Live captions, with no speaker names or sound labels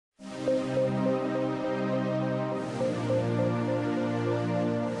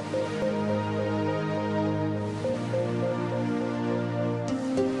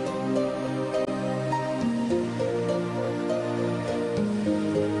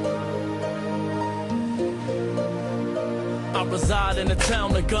I reside in a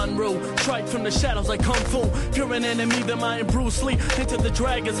town of gun rule. Strike from the shadows like Kung Fu. If you're an enemy, then I am Bruce Lee. Into the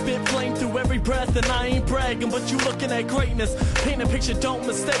dragon, spit flame through every breath. And I ain't bragging, but you looking at greatness. Paint a picture, don't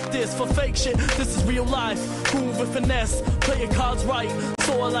mistake this for fake shit. This is real life, move with finesse. Play your cards right,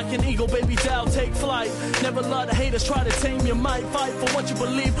 soar like an eagle, baby down, take flight. Never let the haters try to tame your might. Fight for what you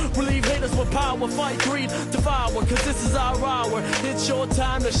believe, relieve haters with power. Fight greed, devour, cause this is our hour. It's your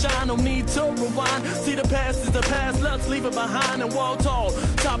time to shine, no need to rewind. See the past is the past, let's leave it behind and walk tall.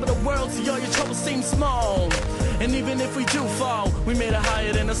 Top of the world, see all your troubles seem small. And even if we do fall, we made it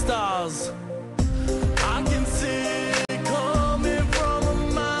higher than the stars. I can see it coming from a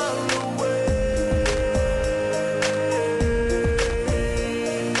mile away,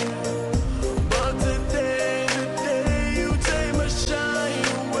 but today, you take my shine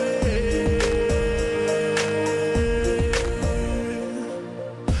away.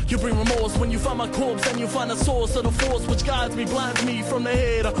 You bring remorse when you find my corpse, and you find the source of the force which guides me, blinds me from the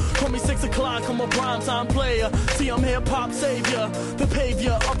hater. Call me 6 o'clock, I'm a primetime player. See, I'm hip-hop savior, the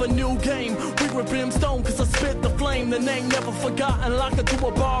pavior of a new game. We were brimstone cause I spit the flame. The name never forgotten, like I do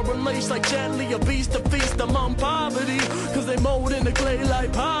a bar unleashed like gently a beast to feast among poverty. Cause they mold in the clay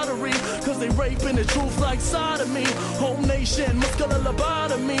like pottery, cause they raping the truth like sodomy. Whole nation, muscular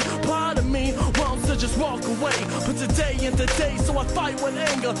lobotomy. Part of me wants to just walk away, but today ain't the day, so I fight with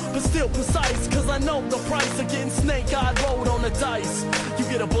anger, but still precise. Cause I know the price of getting snake-eyed rolled on the dice. You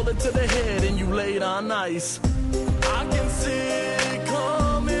get a bullet to the head and you lay it on ice. I can see it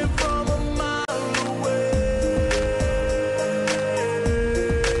coming from a mile away,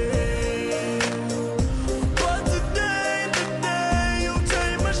 but today, you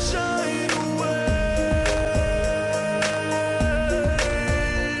take my shine away.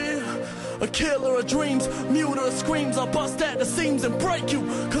 A killer of dreams, mute of screams. I bust at the seams and break you,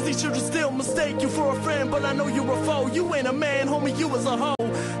 cause these children still mistake you for a friend, but I know you're a foe. You ain't a man, homie, you was a hoe.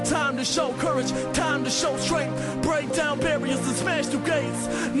 Time to show courage, time to show strength. Break down barriers and smash through gates.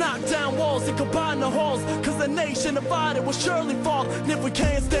 Knock down walls and combine the halls, cause the nation divided will surely fall. And if we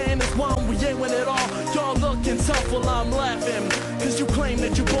can't stand as one, we ain't win it all. Y'all looking tough while I'm laughing, cause you claim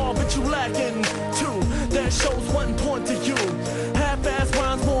that you ball, but you lacking too. That shows one point to you. Half-ass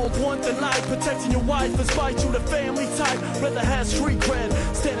rhymes more important than life. Protecting your wife despite you the family type. Rather have street cred,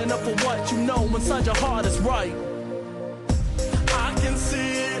 standing up for what you know inside your heart is right. I can see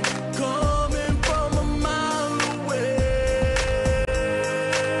it